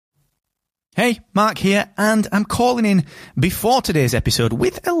Hey, Mark here, and I'm calling in before today's episode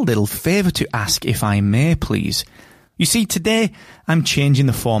with a little favour to ask, if I may, please. You see, today I'm changing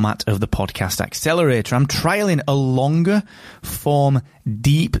the format of the Podcast Accelerator. I'm trialling a longer form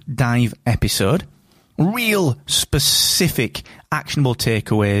deep dive episode, real specific actionable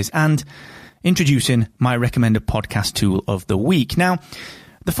takeaways, and introducing my recommended podcast tool of the week. Now,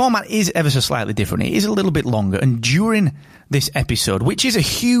 the format is ever so slightly different. It is a little bit longer, and during this episode, which is a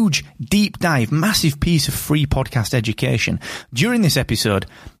huge, deep dive, massive piece of free podcast education, during this episode,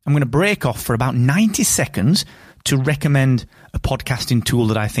 I'm going to break off for about 90 seconds to recommend a podcasting tool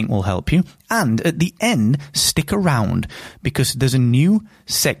that I think will help you. And at the end, stick around, because there's a new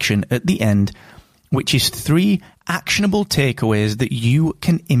section at the end, which is 3 actionable takeaways that you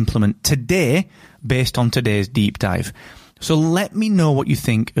can implement today based on today's deep dive. So let me know what you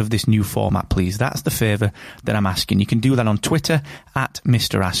think of this new format, please. That's the favour that I'm asking. You can do that on Twitter at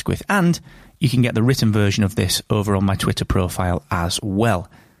Mr. Asquith, and you can get the written version of this over on my Twitter profile as well.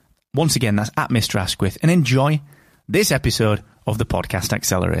 Once again, that's at Mr. Asquith, and enjoy this episode of the Podcast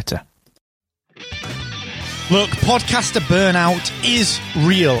Accelerator. Look, podcaster burnout is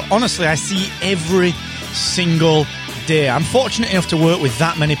real. Honestly, I see every single day. I'm fortunate enough to work with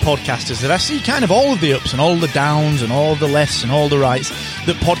that many podcasters that I see kind of all of the ups and all the downs and all the lefts and all the rights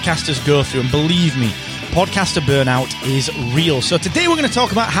that podcasters go through. And believe me, podcaster burnout is real. So today we're going to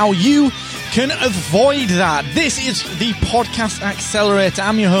talk about how you can avoid that. This is the Podcast Accelerator.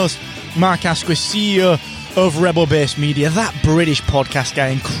 I'm your host, Mark Asquith, CEO of Rebel Base Media, that British podcast guy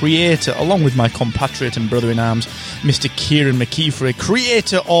and creator, along with my compatriot and brother-in-arms, Mr. Kieran McKeefery,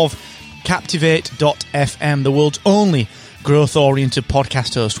 creator of Captivate.fm, the world's only growth-oriented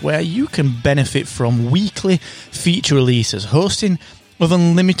podcast host, where you can benefit from weekly feature releases, hosting of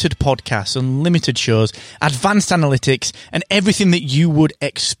unlimited podcasts, unlimited shows, advanced analytics, and everything that you would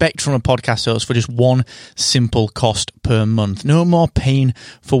expect from a podcast host for just one simple cost per month. No more paying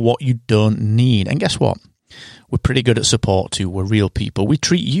for what you don't need. And guess what? We're pretty good at support too. We're real people. We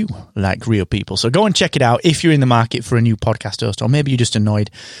treat you like real people. So go and check it out if you're in the market for a new podcast host, or maybe you're just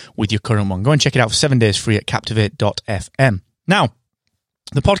annoyed with your current one. Go and check it out for 7 days free at Captivate.fm. Now,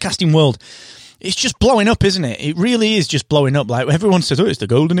 the podcasting world, it's just blowing up, isn't it? It really is just blowing up. Like everyone says, oh, it's the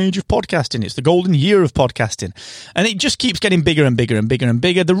golden age of podcasting. It's the golden year of podcasting. And it just keeps getting bigger and bigger and bigger and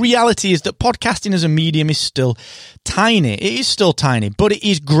bigger. The reality is that podcasting as a medium is still tiny. It is still tiny, but it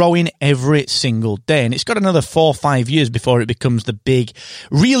is growing every single day. And it's got another 4 or 5 years before it becomes the big,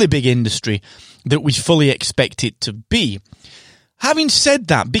 really big industry that we fully expect it to be. Having said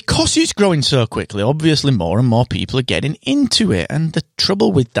that, because it's growing so quickly, obviously more and more people are getting into it. And the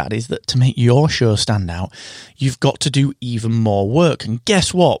trouble with that is that to make your show stand out, you've got to do even more work. And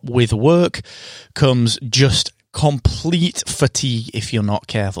guess what? With work comes just complete fatigue if you're not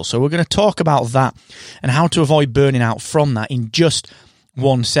careful. So we're going to talk about that and how to avoid burning out from that in just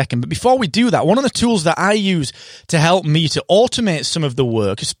 1 second. But before we do that, one of the tools that I use to help me to automate some of the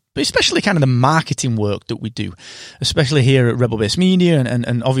work, especially kind of the marketing work that we do, especially here at Rebel Base Media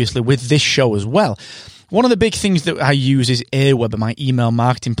and obviously with this show as well. One of the big things that I use is Aweber, my email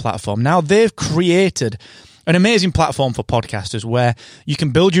marketing platform. Now, they've created an amazing platform for podcasters where you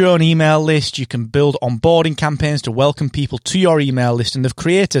can build your own email list, you can build onboarding campaigns to welcome people to your email list, and they've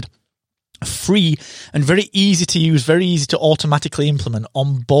created a free and very easy to use, very easy to automatically implement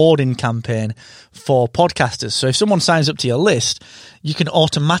onboarding campaign for podcasters. So if someone signs up to your list, you can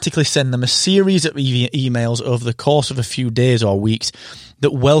automatically send them a series of emails over the course of a few days or weeks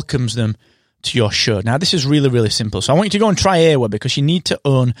that welcomes them to your show. Now, this is really, really simple. So I want you to go and try Aweber because you need to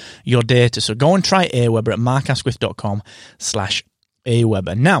own your data. So go and try Aweber at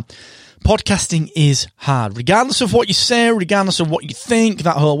markasquith.com/Aweber. Now, podcasting is hard. Regardless of what you say, regardless of what you think,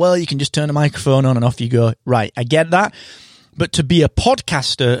 that whole, well, you can just turn the microphone on and off you go. Right, I get that. But to be a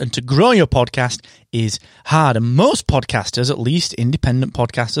podcaster and to grow your podcast is hard. And most podcasters, at least independent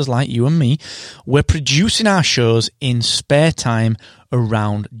podcasters like you and me, we're producing our shows in spare time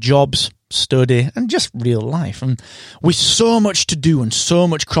around jobs, study, and just real life. And with so much to do and so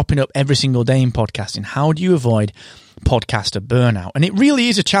much cropping up every single day in podcasting, how do you avoid podcaster burnout? And it really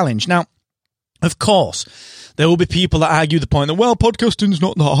is a challenge. Now, of course, there will be people that argue the point that, well, podcasting's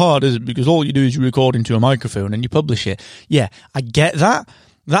not that hard, is it? Because all you do is you record into a microphone and you publish it. Yeah, I get that.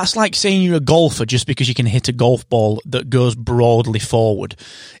 That's like saying you're a golfer just because you can hit a golf ball that goes broadly forward.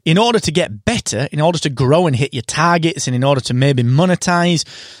 In order to get better, in order to grow and hit your targets, and in order to maybe monetize,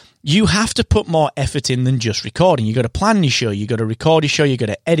 you have to put more effort in than just recording. You've got to plan your show. You've got to record your show. You've got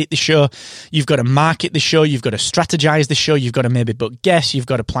to edit the show. You've got to market the show. You've got to strategize the show. You've got to maybe book guests. You've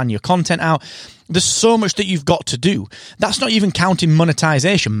got to plan your content out. There's so much that you've got to do. That's not even counting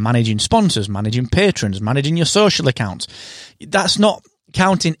monetization, managing sponsors, managing patrons, managing your social accounts. That's not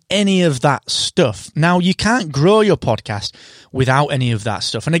counting any of that stuff. Now, you can't grow your podcast without any of that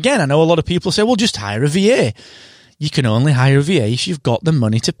stuff. And again, I know a lot of people say, well, just hire a VA. You can only hire a VA if you've got the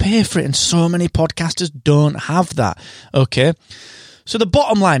money to pay for it. And so many podcasters don't have that. Okay. So the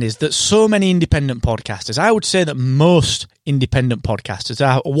bottom line is that so many independent podcasters, I would say that most independent podcasters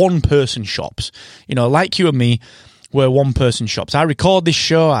are one-person shops. You know, like you and me, we're one-person shops. I record this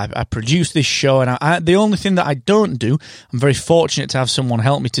show, I produce this show, and the only thing that I don't do, I'm very fortunate to have someone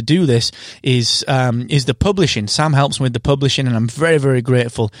help me to do this, is the publishing. Sam helps me with the publishing, and I'm very, very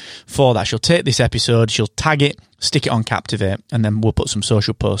grateful for that. She'll take this episode, she'll tag it, stick it on Captivate, and then we'll put some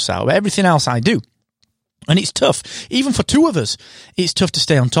social posts out. But everything else I do. And it's tough. Even for two of us, it's tough to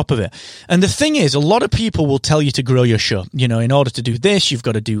stay on top of it. And the thing is, a lot of people will tell you to grow your show. You know, in order to do this, you've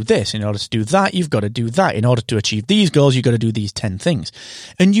got to do this. In order to do that, you've got to do that. In order to achieve these goals, you've got to do these 10 things.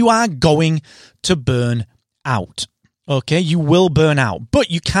 And you are going to burn out. Okay? You will burn out, but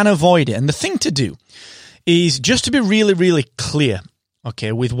you can avoid it. And the thing to do is just to be really, really clear,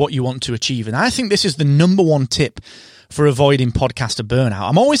 okay, with what you want to achieve. And I think this is the number one tip for avoiding podcaster burnout.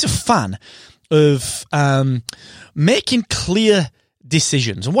 I'm always a fan of making clear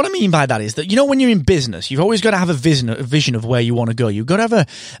decisions. And what I mean by that is that, you know, when you're in business, you've always got to have a vision of where you want to go. You've got to have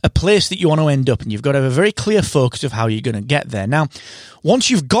a place that you want to end up, and you've got to have a very clear focus of how you're going to get there. Now, once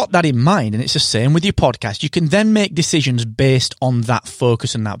you've got that in mind, and it's the same with your podcast, you can then make decisions based on that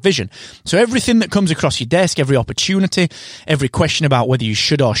focus and that vision. So everything that comes across your desk, every opportunity, every question about whether you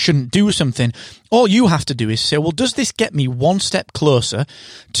should or shouldn't do something, all you have to do is say, well, does this get me one step closer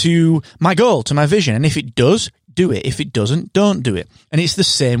to my goal, to my vision? And if it does, do it. If it doesn't, don't do it. And it's the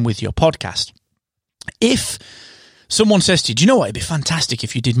same with your podcast. If someone says to you, do you know what, it'd be fantastic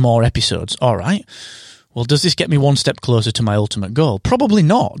if you did more episodes. All right. Well, does this get me one step closer to my ultimate goal? Probably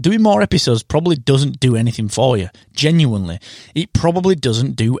not. Doing more episodes probably doesn't do anything for you. Genuinely. It probably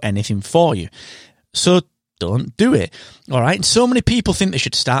doesn't do anything for you. So don't do it. All right. So many people think they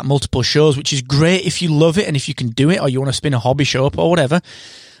should start multiple shows, which is great if you love it and if you can do it, or you want to spin a hobby show up or whatever.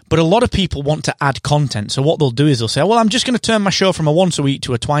 But a lot of people want to add content. So what they'll do is they'll say, well, I'm just going to turn my show from a once a week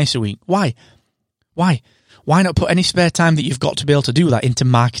to a twice a week. Why? Why not put any spare time that you've got to be able to do that into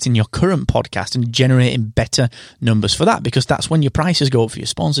marketing your current podcast and generating better numbers for that? Because that's when your prices go up for your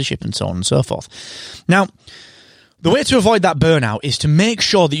sponsorship and so on and so forth. Now, the way to avoid that burnout is to make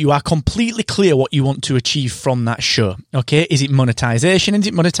sure that you are completely clear what you want to achieve from that show. Okay? Is it monetization? Is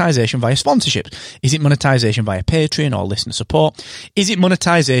it monetization via sponsorship? Is it monetization via Patreon or listener support? Is it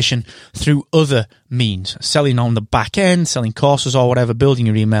monetization through other means? Selling on the back end, selling courses or whatever, building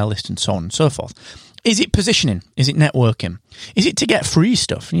your email list and so on and so forth. Is it positioning? Is it networking? Is it to get free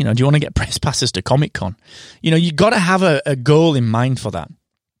stuff? You know, do you want to get press passes to Comic-Con? You know, you got to have a goal in mind for that.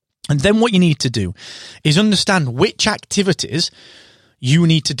 And then what you need to do is understand which activities you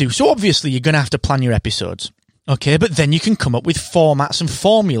need to do. So obviously you're going to have to plan your episodes, okay? But then you can come up with formats and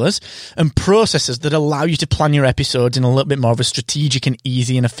formulas and processes that allow you to plan your episodes in a little bit more of a strategic and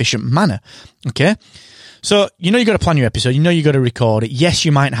easy and efficient manner, okay? So you know you got to plan your episode, you know you got to record it. Yes,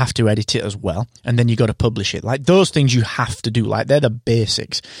 you might have to edit it as well, and then you got to publish it. Like those things you have to do, like they're the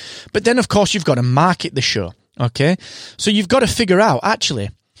basics. But then of course you've got to market the show, okay? So you've got to figure out,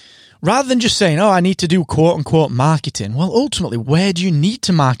 actually, rather than just saying, oh, I need to do quote-unquote marketing, well, ultimately, where do you need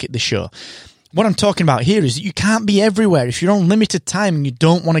to market the show? What I'm talking about here is that you can't be everywhere. If you're on limited time and you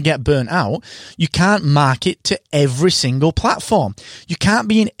don't want to get burnt out, you can't market to every single platform. You can't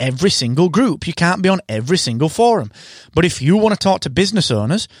be in every single group. You can't be on every single forum. But if you want to talk to business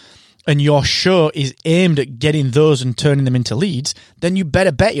owners and your show is aimed at getting those and turning them into leads, then you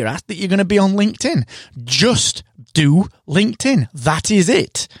better bet your ass that you're going to be on LinkedIn. Just do LinkedIn. That is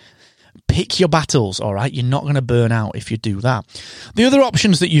it. Pick your battles, all right? You're not going to burn out if you do that. The other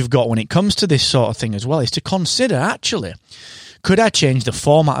options that you've got when it comes to this sort of thing as well is to consider, actually, could I change the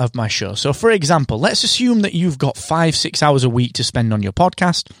format of my show? So, for example, let's assume that you've got 5-6 hours a week to spend on your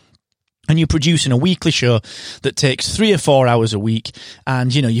podcast, and you're producing a weekly show that takes 3 or 4 hours a week,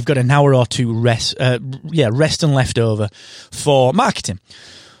 and, you know, you've got an hour or two rest and left over for marketing.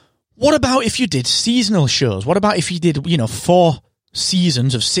 What about if you did seasonal shows? What about if you did, 4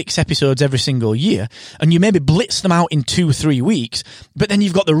 seasons of 6 episodes every single year, and you maybe blitz them out in 2-3 weeks, but then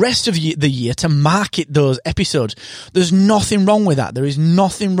you've got the rest of the year to market those episodes? There's nothing wrong with that. There is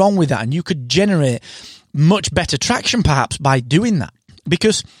nothing wrong with that, and you could generate much better traction perhaps by doing that.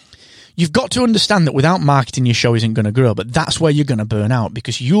 Because You've got to understand that without marketing, your show isn't going to grow, but that's where you're going to burn out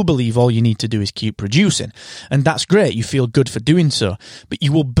because you'll believe all you need to do is keep producing. And that's great. You feel good for doing so, but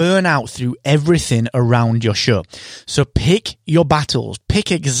you will burn out through everything around your show. So pick your battles.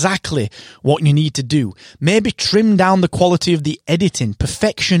 Pick exactly what you need to do. Maybe trim down the quality of the editing.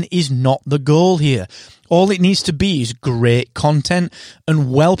 Perfection is not the goal here. All it needs to be is great content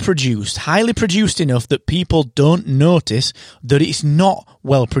and well produced, highly produced enough that people don't notice that it's not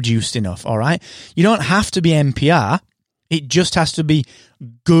well produced enough, all right? You don't have to be NPR. It just has to be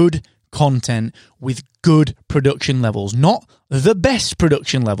good content with good production levels. Not the best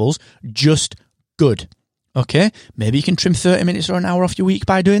production levels, just good, okay? Maybe you can trim 30 minutes or an hour off your week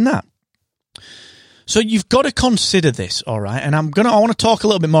by doing that. So you've got to consider this, all right? And I want to talk a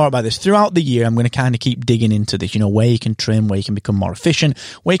little bit more about this. Throughout the year, I'm going to kind of keep digging into this, where you can trim, where you can become more efficient,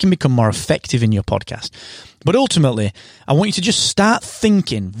 where you can become more effective in your podcast. But ultimately, I want you to just start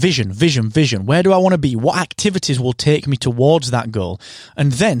thinking, vision. Where do I want to be? What activities will take me towards that goal?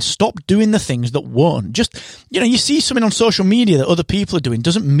 And then stop doing the things that won't. Just, you see something on social media that other people are doing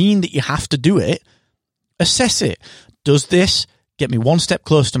doesn't mean that you have to do it. Assess it. Does this get me one step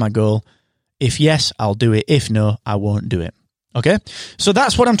closer to my goal? If yes, I'll do it. If no, I won't do it. Okay? So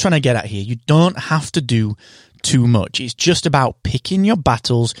that's what I'm trying to get at here. You don't have to do too much. It's just about picking your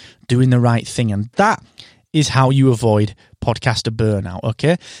battles, doing the right thing. And that is how you avoid podcaster burnout,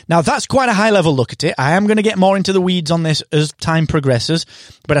 okay? Now, that's quite a high-level look at it. I am going to get more into the weeds on this as time progresses,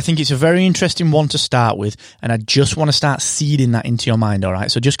 but I think it's a very interesting one to start with, and I just want to start seeding that into your mind, all right?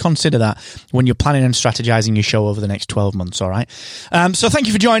 So just consider that when you're planning and strategizing your show over the next 12 months, all right? So thank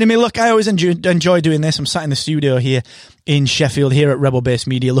you for joining me. Look, I always enjoy doing this. I'm sat in the studio here in Sheffield, here at Rebel Base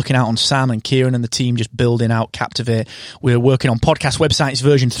Media, looking out on Sam and Kieran and the team just building out Captivate. We're working on Podcast Websites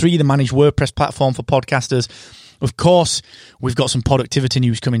version 3, the managed WordPress platform for podcasters. Of course, we've got some productivity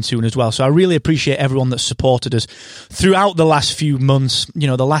news coming soon as well. So I really appreciate everyone that's supported us throughout the last few months,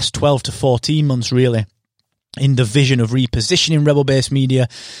 the last 12 to 14 months, really, in the vision of repositioning Rebel Base Media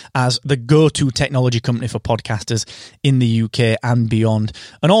as the go-to technology company for podcasters in the UK and beyond.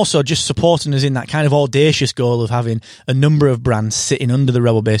 And also just supporting us in that kind of audacious goal of having a number of brands sitting under the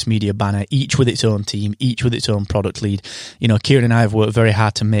Rebel Base Media banner, each with its own team, each with its own product lead. Kieran and I have worked very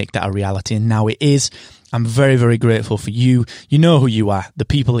hard to make that a reality, and now it is. I'm very, very grateful for you. You know who you are. The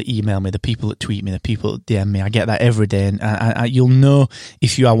people that email me, the people that tweet me, the people that DM me. I get that every day, and you'll know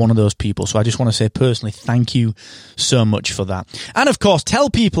if you are one of those people. So I just want to say personally, thank you so much for that. And of course, tell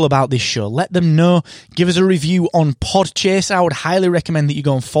people about this show. Let them know. Give us a review on Podchaser. I would highly recommend that you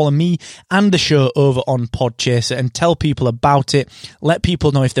go and follow me and the show over on Podchaser and tell people about it. Let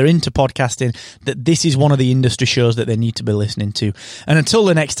people know if they're into podcasting that this is one of the industry shows that they need to be listening to. And until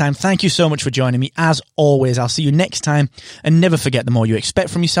the next time, thank you so much for joining me. As always, I'll see you next time, and never forget, the more you expect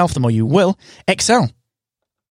from yourself, the more you will excel.